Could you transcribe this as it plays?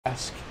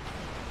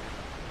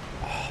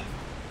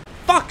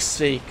fuck's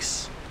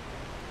sakes.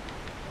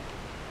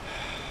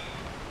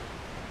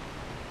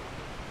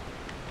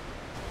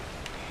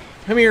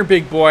 Come here,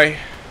 big boy.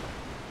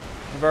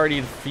 I've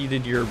already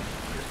defeated your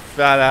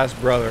fat-ass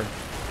brother.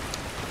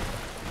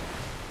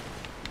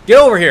 Get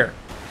over here.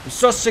 I'm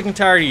so sick and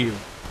tired of you.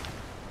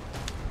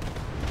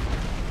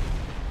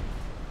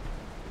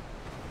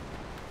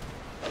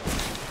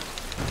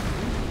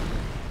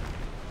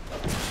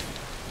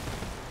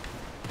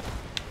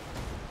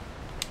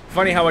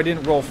 Funny how I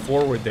didn't roll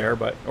forward there,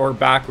 but... Or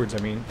backwards, I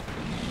mean.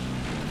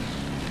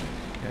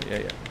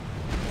 Yeah.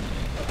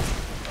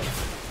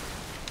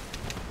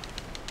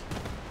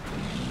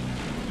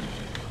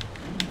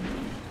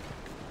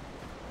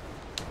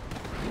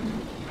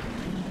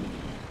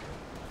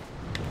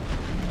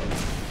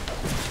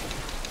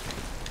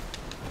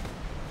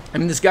 I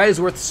mean, this guy is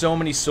worth so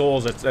many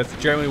souls. That's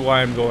generally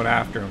why I'm going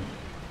after him.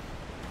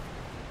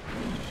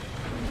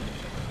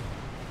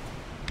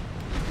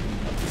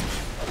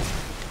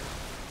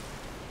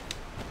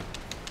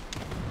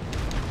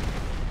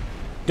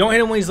 Don't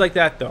hit him when he's like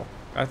that, though.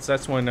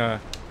 That's when, Oh,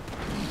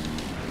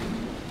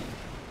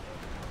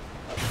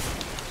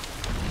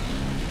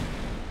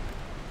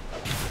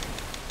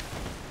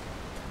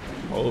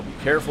 be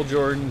careful,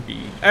 Jordan.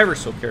 Be ever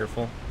so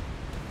careful.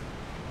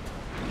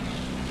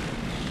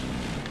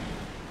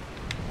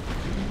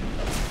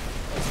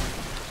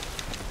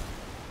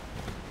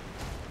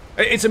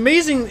 It's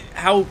amazing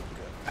how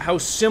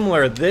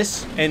similar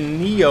this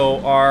and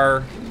Neo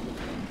are.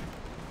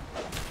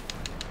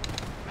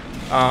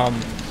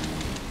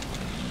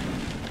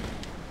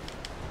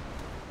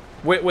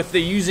 With the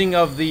using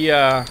of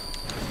the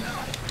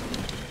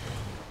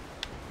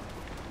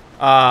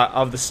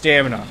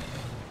stamina,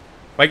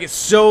 like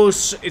it's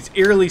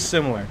eerily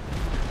similar.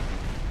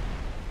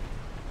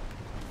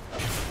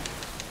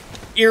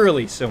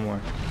 Eerily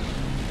similar.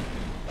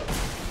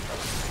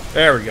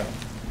 There we go.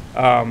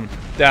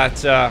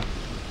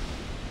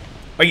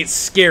 Like it's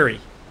scary.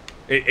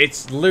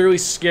 It's literally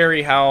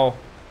scary how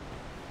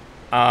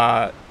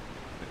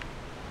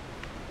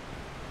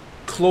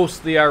close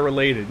they are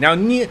related. Now,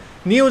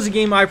 Neo is a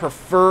game I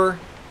prefer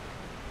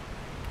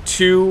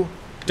to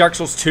Dark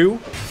Souls 2.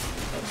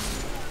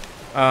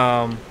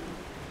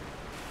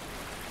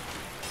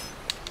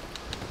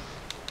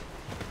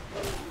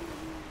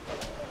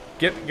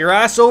 Get your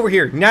ass over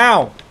here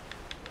now.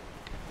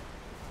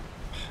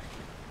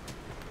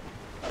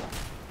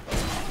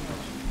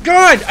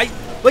 God,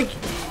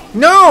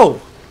 no.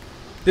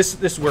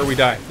 This is where we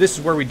die. This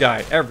is where we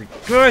die every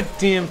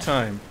goddamn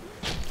time.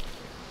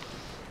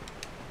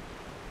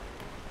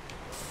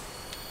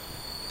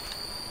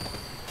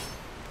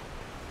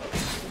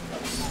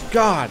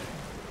 God,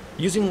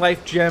 using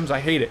life gems, I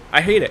hate it.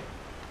 I hate it.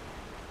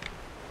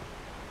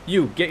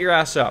 You, get your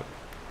ass up.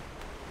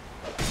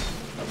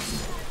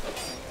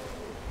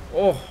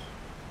 Oh.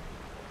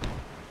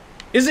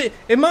 Is it,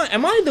 am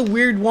I the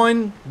weird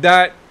one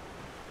that,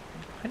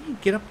 how do you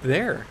get up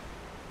there?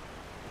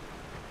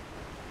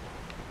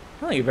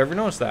 I don't think I've ever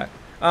noticed that.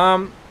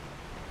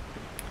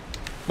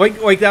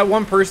 Like that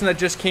one person that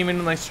just came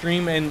into my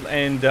stream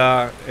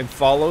and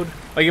followed.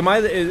 Like, am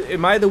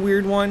I the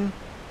weird one?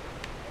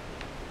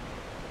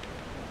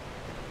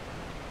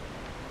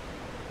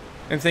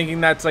 And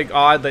thinking that's like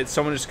odd that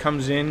someone just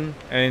comes in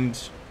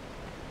and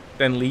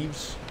then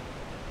leaves.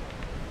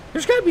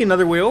 There's got to be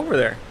another way over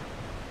there.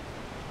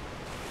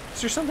 Is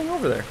there something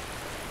over there?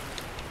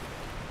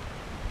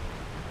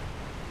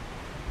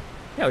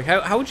 Yeah, like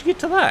how would you get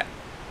to that?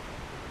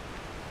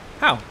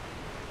 How?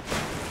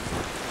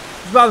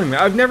 It's bothering me.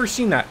 I've never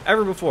seen that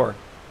ever before.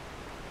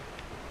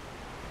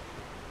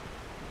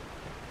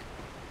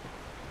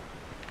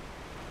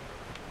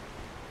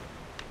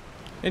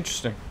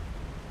 Interesting.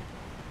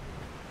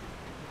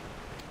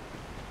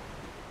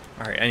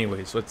 Alright,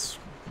 anyways, let's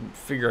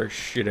figure our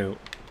shit out.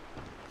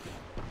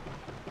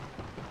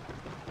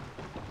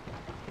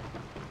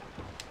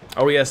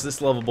 Oh yes,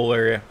 this lovable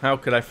area. How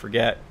could I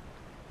forget?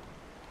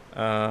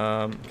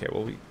 Okay,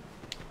 well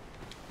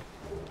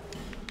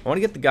I want to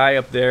get the guy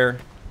up there.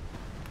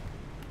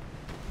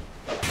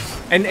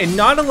 And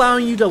not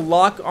allowing you to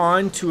lock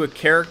on to a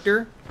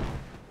character.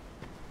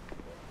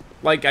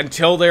 Like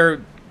until they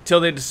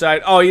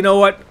decide, oh, you know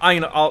what?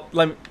 I'll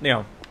let me, you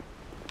know.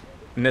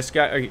 And this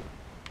guy, okay,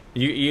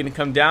 you gonna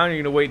come down or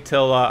you gonna wait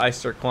till I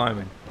start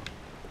climbing?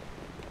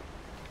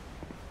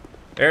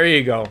 There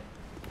you go.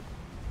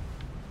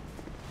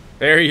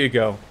 There you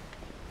go.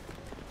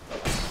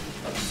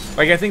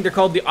 Like, I think they're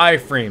called the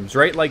iframes,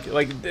 right?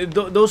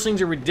 Those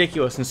things are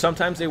ridiculous, and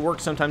sometimes they work,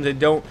 sometimes they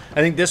don't.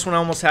 I think this one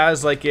almost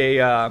has like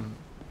a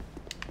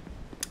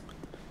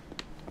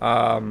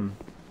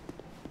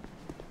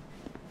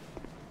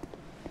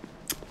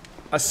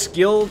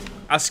skill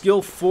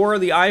for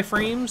the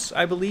iframes,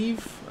 I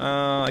believe.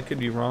 I could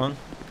be wrong.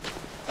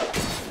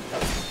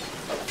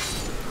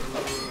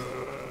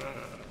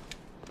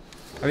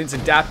 I think it's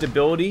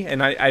adaptability,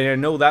 and I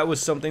know that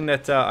was something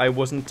that I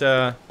wasn't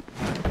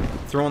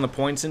throwing the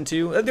points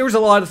into. There was a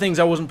lot of things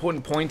I wasn't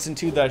putting points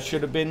into that I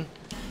should have been.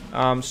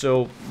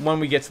 So when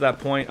we get to that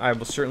point, I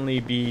will certainly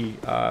be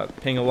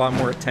paying a lot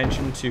more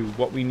attention to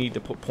what we need to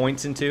put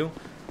points into.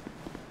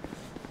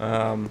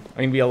 I'm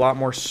going to be a lot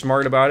more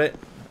smart about it.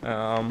 You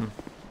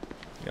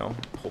know,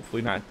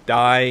 hopefully not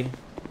die.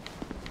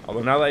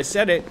 Although now that I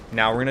said it,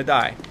 now we're going to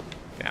die.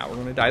 Now we're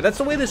going to die. That's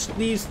the way these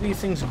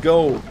things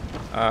go,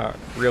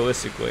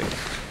 realistically.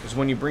 Is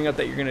when you bring up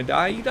that you're going to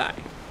die, you die.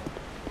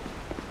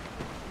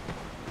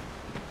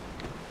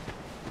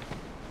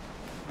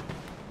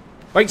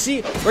 Like,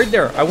 see, right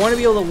there. I want to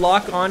be able to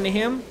lock onto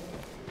him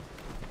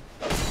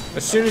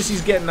as soon as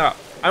he's getting up.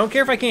 I don't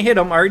care if I can't hit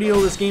him. I already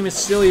know this game is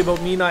silly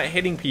about me not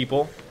hitting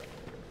people.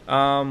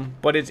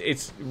 But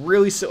it's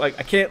really like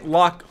I can't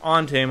lock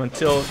onto him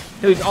until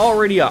he's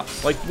already up.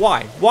 Like,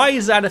 why? Why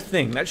is that a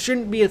thing? That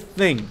shouldn't be a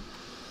thing.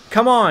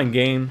 Come on,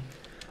 game.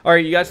 All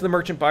right, you got to the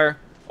merchant buyer.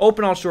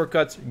 Open all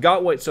shortcuts.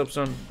 Got white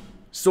soapstone.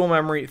 Soul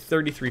memory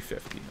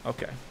 3350.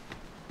 Okay.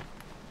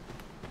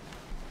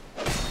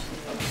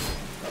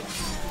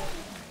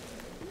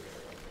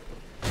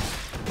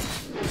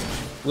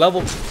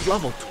 Level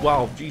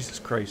 12. Jesus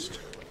Christ.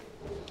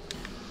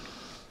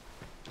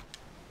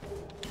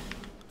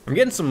 I'm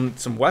getting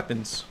some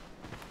weapons.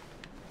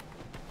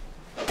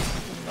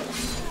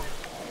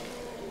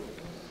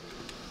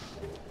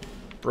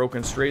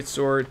 Broken straight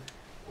sword.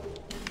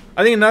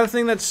 I think another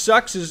thing that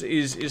sucks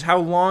is how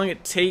long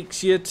it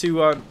takes you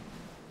to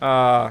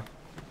Are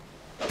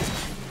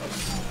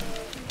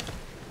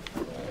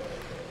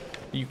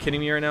you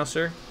kidding me right now,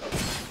 sir?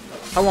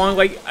 How long?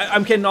 Like,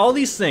 I'm getting all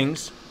these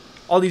things,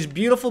 all these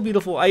beautiful,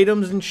 beautiful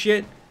items and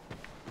shit,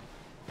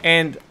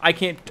 and I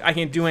can't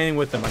do anything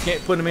with them. I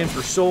can't put them in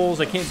for souls.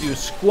 I can't do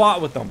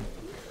squat with them.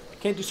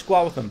 Can't do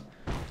squat with them.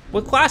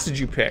 What class did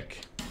you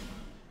pick?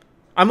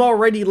 I'm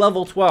already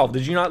level 12.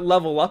 Did you not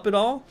level up at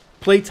all?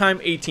 Playtime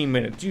 18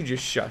 minutes. You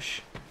just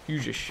shush. You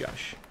just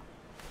shush.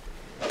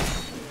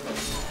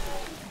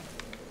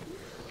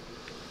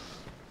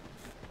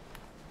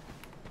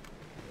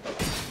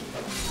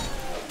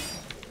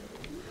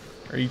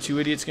 Are you two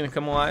idiots gonna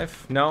come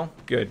alive? No?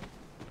 Good.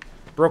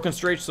 Broken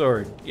straight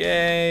sword.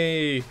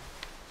 Yay!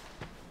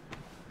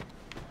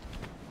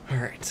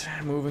 Alright,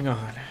 moving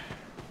on.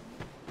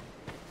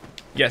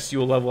 Yes, you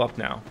will level up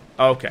now.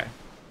 Okay.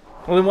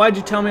 Well, then why'd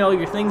you tell me all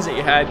your things that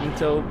you had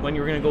until when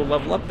you were gonna go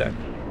level up then?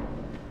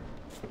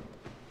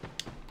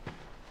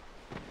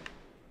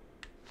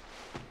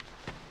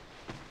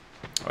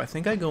 Oh, I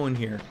think I go in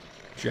here,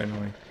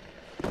 generally.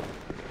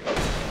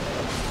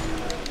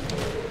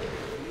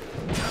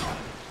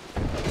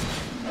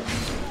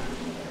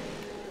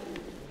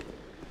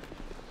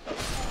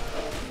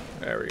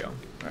 There we go.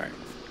 Alright.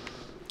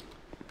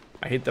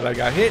 I hate that I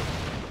got hit.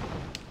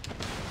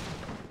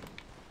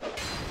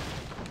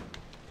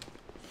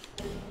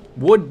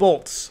 Wood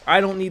bolts.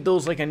 I don't need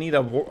those like I need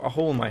a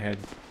hole in my head.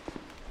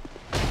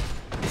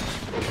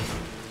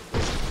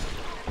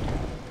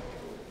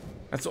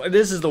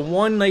 This is the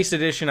one nice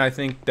addition I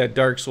think that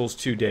Dark Souls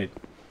 2 did.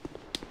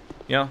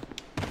 Yeah.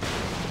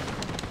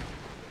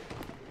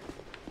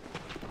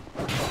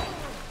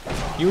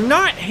 You're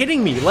not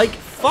hitting me. Like,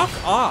 fuck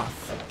off.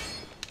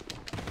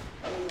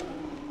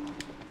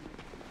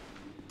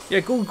 Yeah,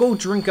 go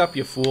drink up,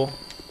 you fool.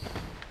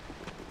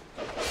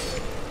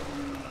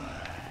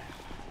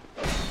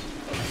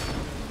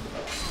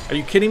 Are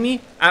you kidding me?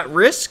 At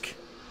risk?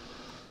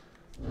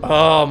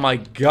 Oh my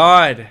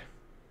god.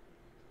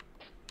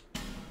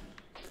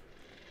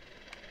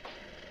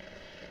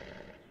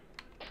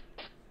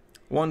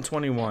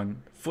 $121.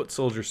 Foot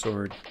soldier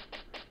sword.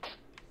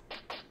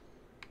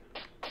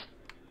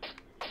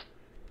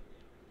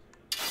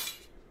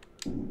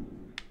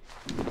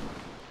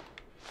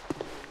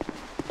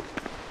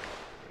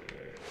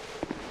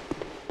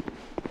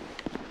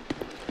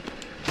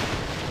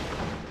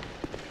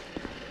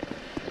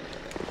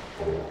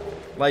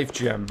 Life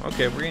gem.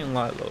 Okay, we're getting a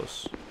lot of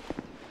those.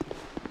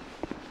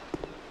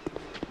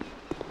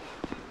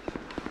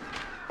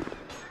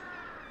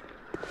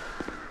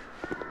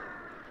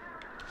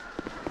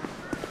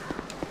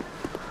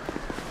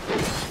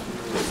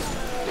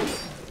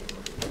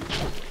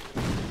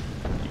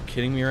 Are you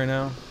kidding me right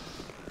now?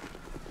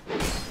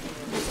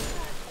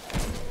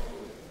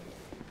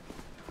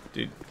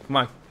 Dude, come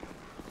on.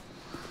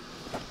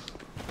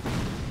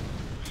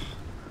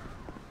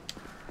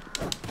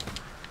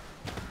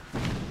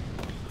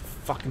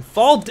 Fucking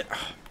fall down.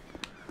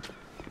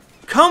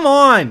 Come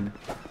on.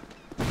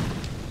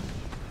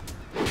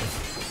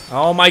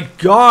 Oh my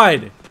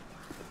god.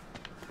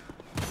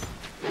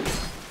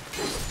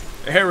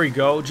 There we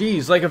go.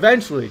 Jeez, like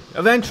eventually,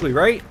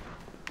 right?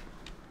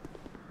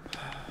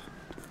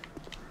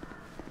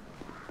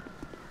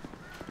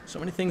 So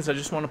many things I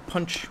just want to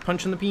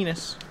punch in the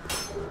penis.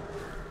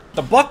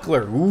 The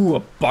buckler. Ooh, a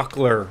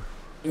buckler.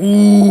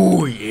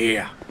 Ooh,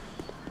 yeah.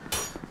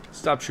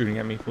 Stop shooting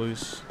at me,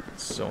 please.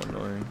 It's so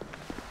annoying.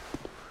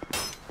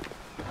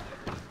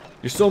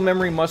 Your soul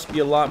memory must be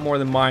a lot more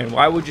than mine.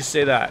 Why would you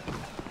say that?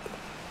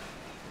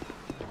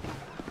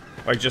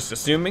 Like, just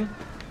assuming?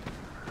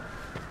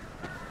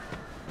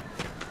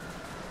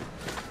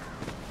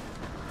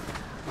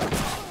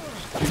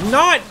 Do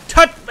not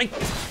Like,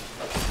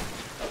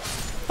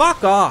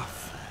 fuck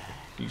off,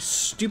 you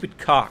stupid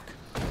cock.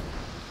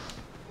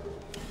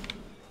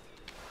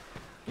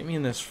 Get me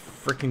in this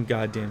freaking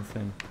goddamn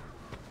thing.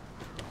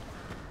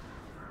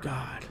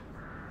 God.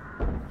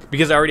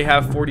 Because I already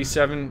have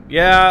 47.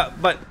 Yeah,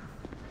 but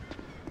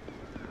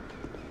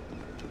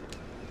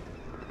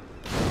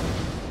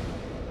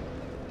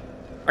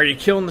are you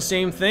killing the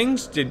same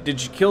things?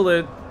 Did you kill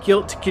a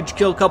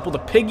couple of the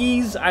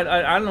piggies?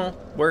 I don't know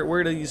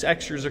where these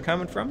extras are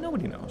coming from.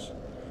 Nobody knows.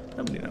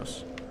 Nobody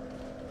knows.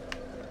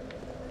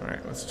 All right,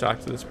 let's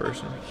talk to this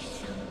person.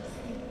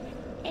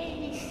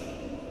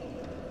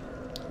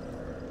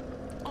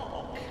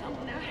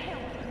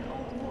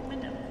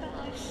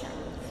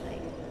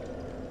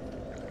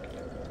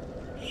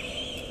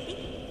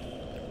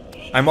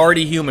 I'm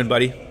already human,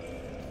 buddy.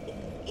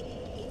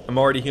 I'm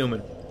already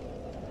human.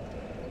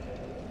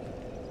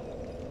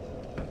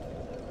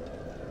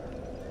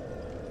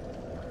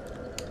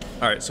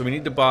 Alright, so we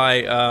need to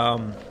buy,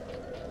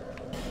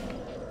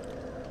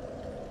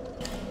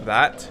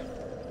 that.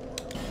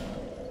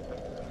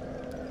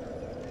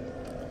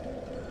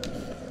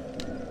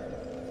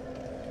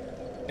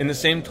 In the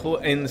same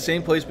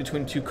place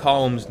between two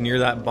columns near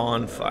that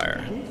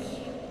bonfire.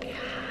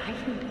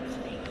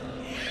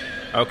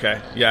 Okay,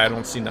 yeah, I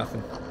don't see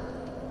nothing.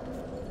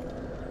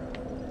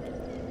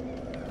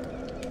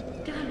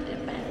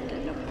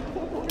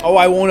 Oh,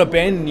 I won't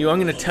abandon you. I'm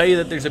gonna tell you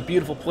that there's a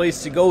beautiful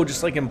place to go,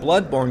 just like in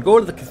Bloodborne. Go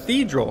to the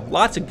cathedral.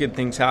 Lots of good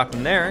things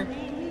happen there.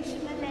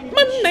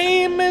 My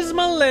name is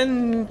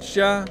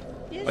Malentia.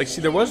 Like,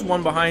 see, there was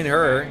one behind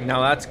her.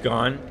 Now that's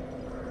gone.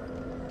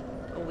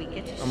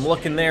 I'm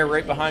looking there,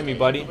 right behind me,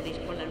 buddy.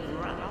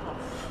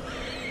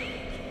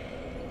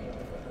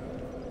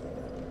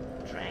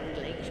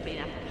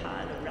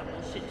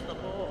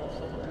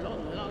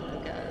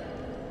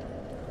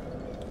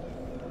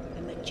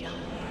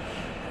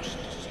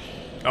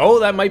 Oh,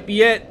 that might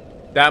be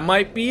it. That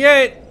might be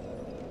it.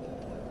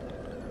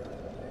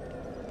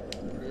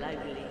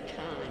 Lively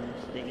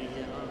times these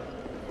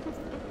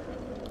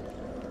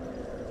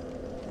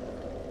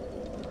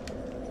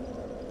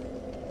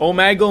are.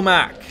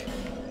 Omagomac.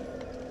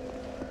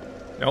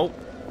 Nope.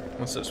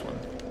 What's this one?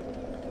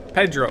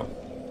 Pedro.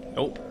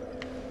 Nope.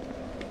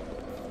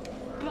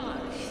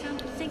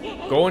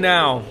 Go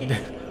now.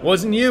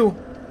 Wasn't you.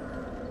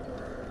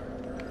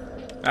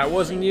 That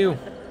wasn't you.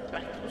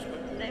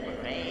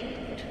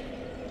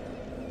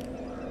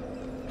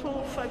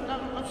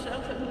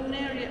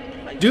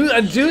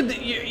 Dude,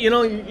 you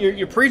know,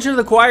 you're preaching to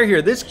the choir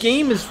here. This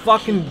game is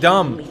fucking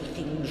dumb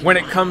when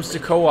it comes to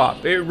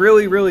co-op. It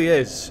really, really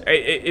is.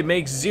 It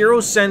makes zero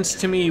sense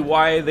to me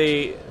why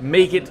they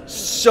make it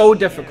so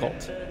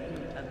difficult.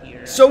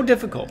 So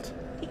difficult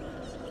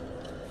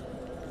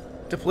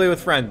to play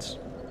with friends.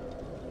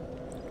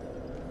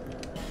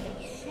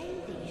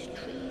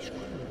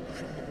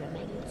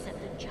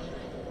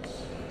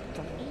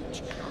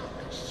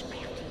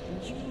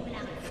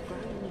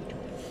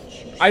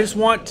 I just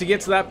want to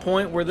get to that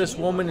point where this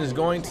woman is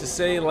going to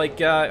say, like,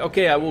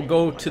 okay, I will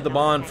go to the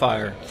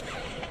bonfire.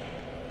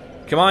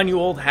 Come on, you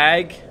old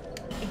hag.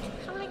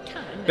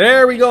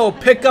 There we go.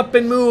 Pick up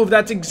and move.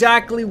 That's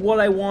exactly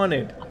what I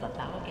wanted.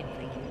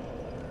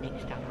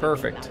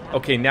 Perfect.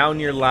 Okay, now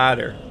near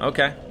ladder.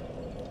 Okay.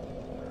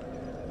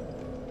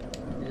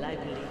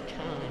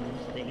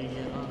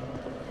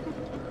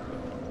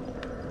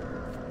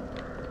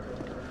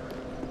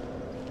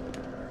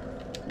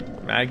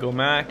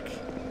 Magomac.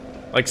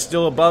 Like,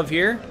 still above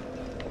here?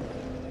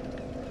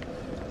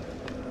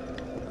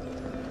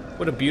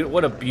 What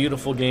a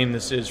beautiful game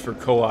this is for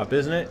co-op,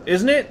 isn't it?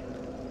 Isn't it?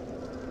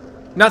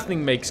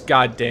 Nothing makes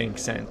goddamn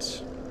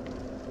sense.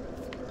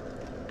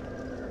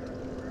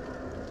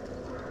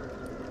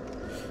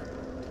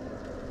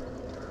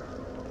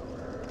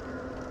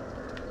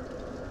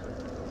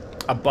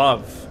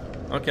 Above.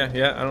 Okay,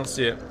 yeah, I don't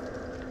see it.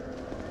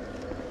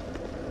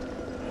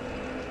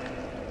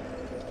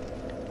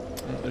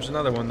 There's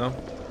another one, though.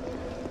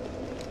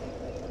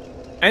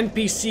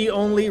 NPC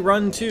only,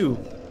 run 2.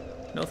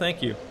 No,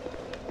 thank you.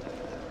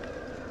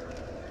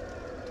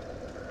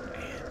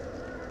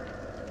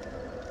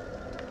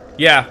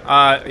 Yeah,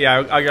 yeah,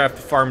 I gotta have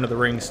to farm to the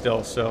ring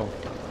still, so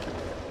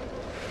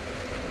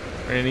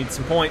we're gonna need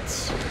some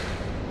points.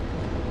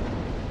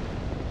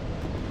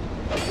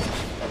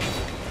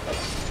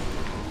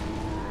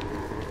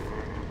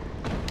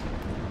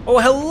 Oh,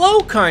 hello,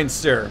 kind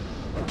sir.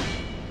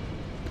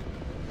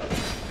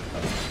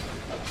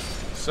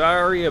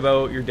 Sorry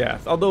about your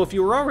death. Although, if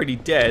you were already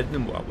dead,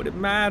 then what would it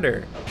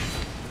matter?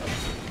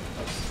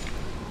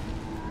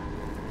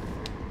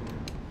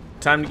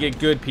 Time to get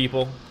good,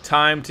 people.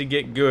 Time to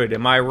get good.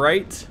 Am I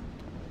right?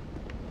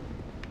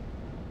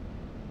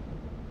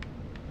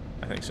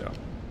 I think so.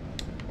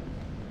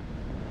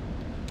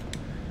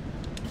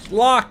 It's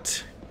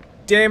locked.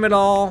 Damn it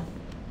all.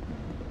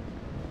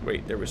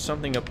 Wait, there was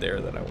something up there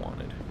that I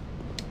wanted.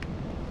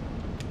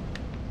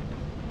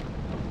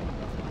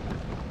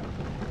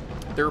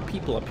 There are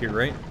people up here,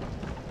 right?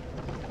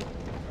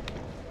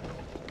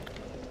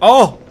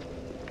 Oh!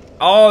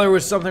 Oh, there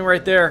was something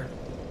right there.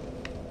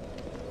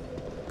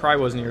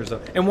 probably wasn't yours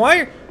though. And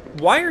why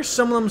are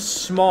some of them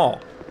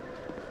small?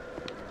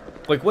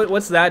 Like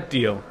what's that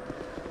deal?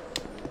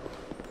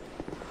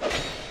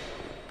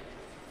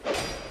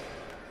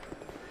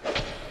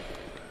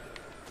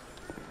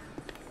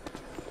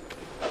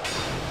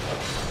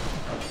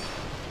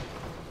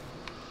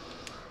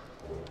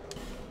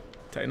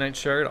 Titanite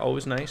shard,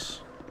 always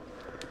nice.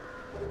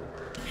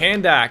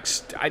 Hand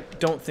axe, I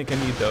don't think I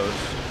need those.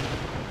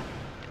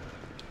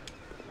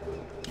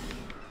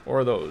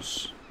 Or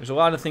those. There's a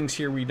lot of things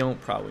here we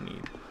don't probably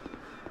need.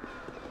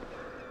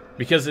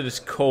 Because it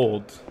is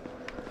cold.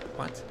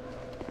 What?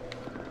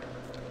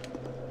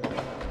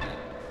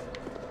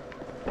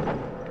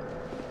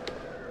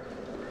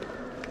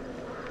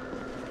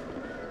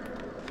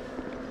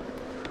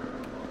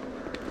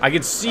 I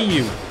can see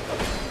you.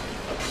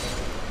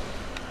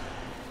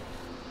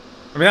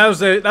 I mean,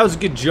 that was a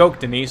good joke,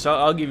 Denise.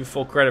 I'll give you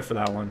full credit for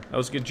that one. That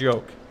was a good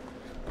joke.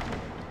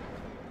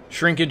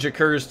 Shrinkage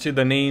occurs to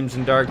the names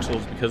in Dark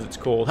Souls because it's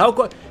cold. How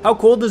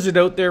cold is it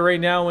out there right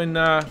now in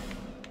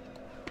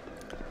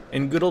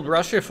good old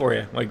Russia for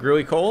you? Like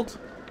really cold?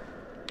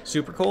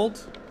 Super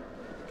cold?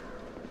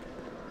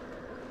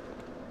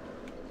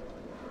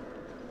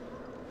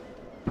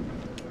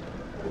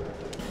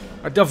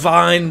 A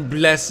divine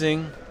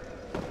blessing.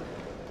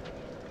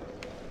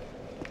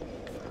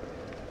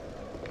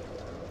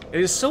 It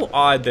is so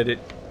odd that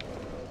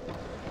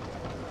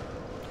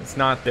it's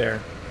not there.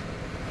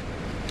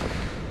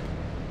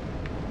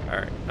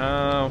 Alright,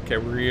 okay,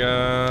 we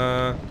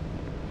got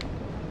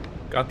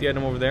the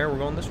item over there, we're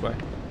going this way.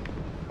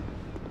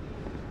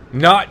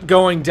 Not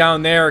going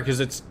down there because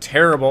it's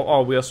terrible.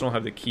 Oh, we also don't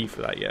have the key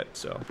for that yet,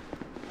 so.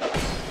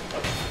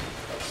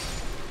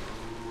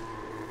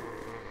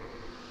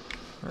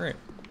 Alright.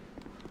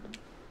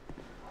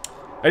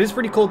 It is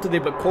pretty cold today,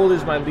 but cold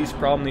is my least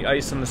problem. The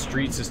ice on the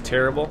streets is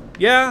terrible.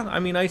 Yeah,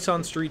 I mean, ice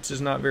on streets is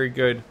not very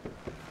good.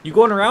 You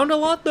going around a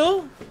lot,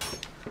 though?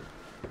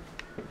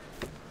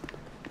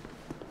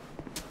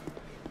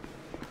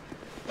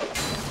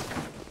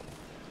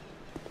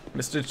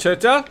 Mr.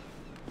 Cheta?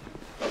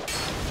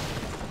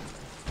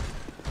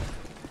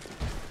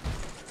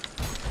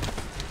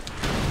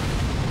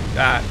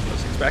 That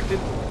was expected.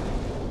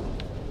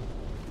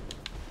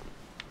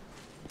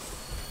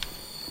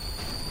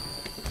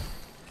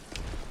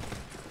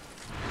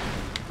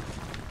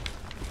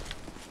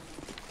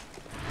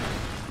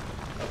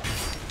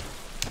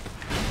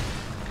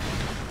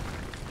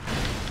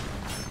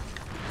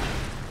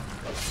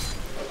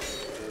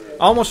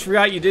 Almost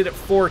forgot you did it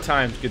 4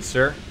 times, good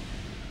sir.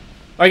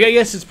 Like, I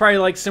guess it's probably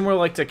like similar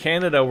like to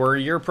Canada, where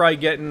you're probably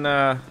getting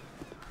the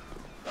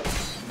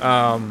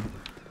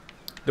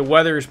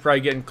weather is probably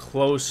getting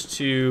close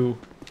to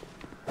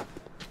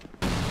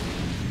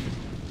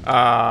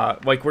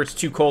like where it's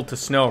too cold to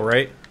snow,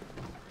 right?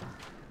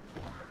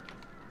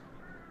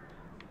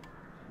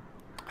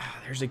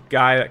 There's a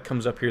guy that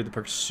comes up here, the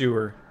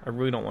pursuer. I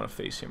really don't want to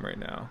face him right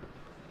now.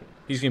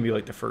 He's gonna be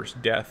like the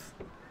first death.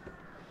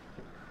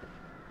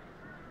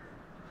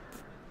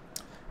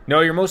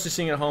 No, you're mostly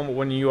seeing it at home, but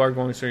when you are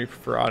going, so you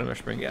prefer autumn or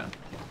spring, yeah.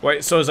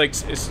 Wait, so it's like,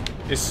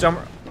 is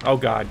summer, oh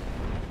god.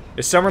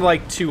 Is summer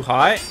like too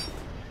hot?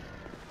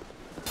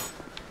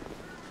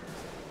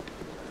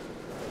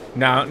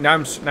 Now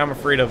I'm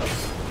afraid of.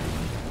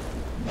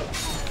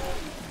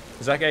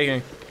 Is that guy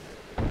gonna,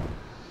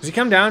 does he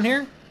come down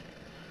here?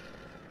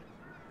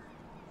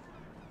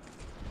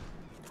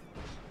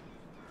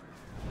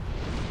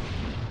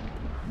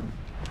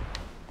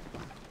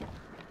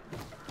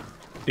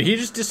 Did he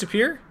just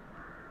disappear?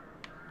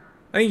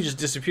 I think he just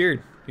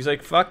disappeared. He's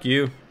like, fuck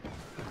you.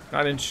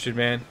 Not interested,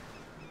 man.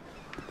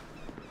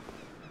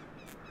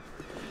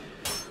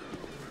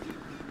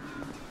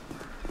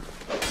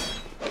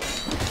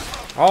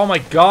 Oh my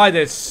god,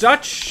 that's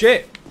such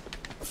shit.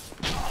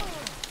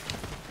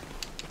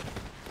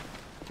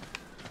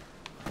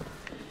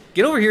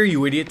 Get over here,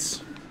 you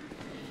idiots.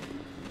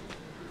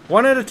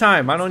 One at a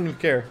time, I don't even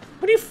care.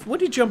 What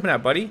are you jumping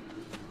at, buddy?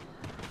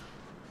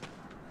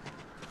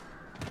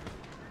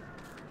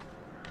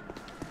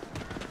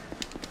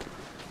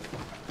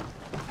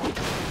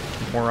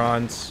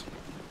 Morons.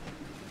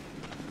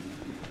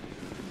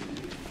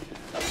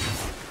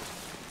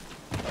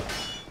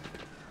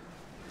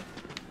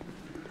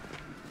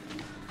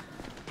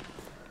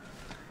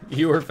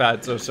 You were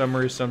fat, so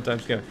summer is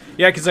sometimes gonna.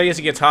 Yeah, because I guess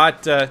it gets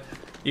hot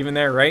even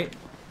there, right?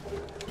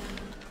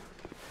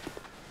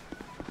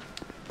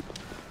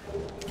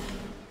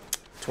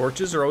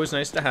 Torches are always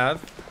nice to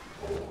have.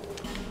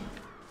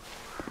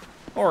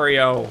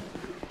 Oreo.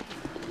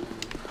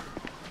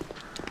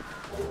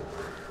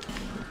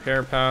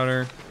 Repair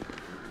powder.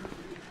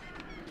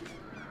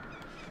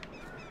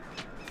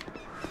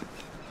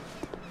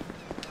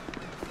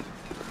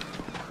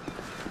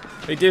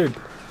 Hey, dude.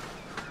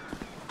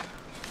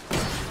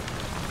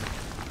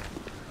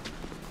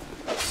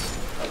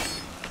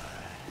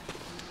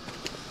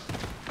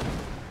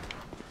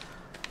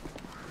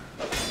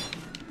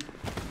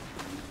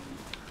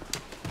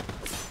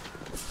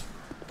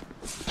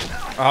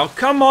 Oh,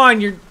 come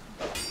on, you're...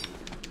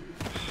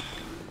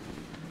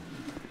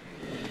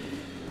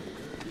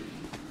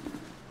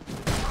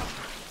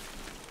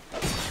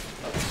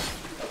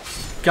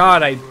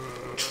 God, I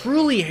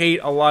truly hate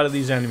a lot of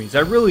these enemies. I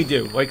really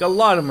do. Like, a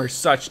lot of them are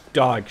such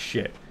dog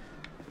shit.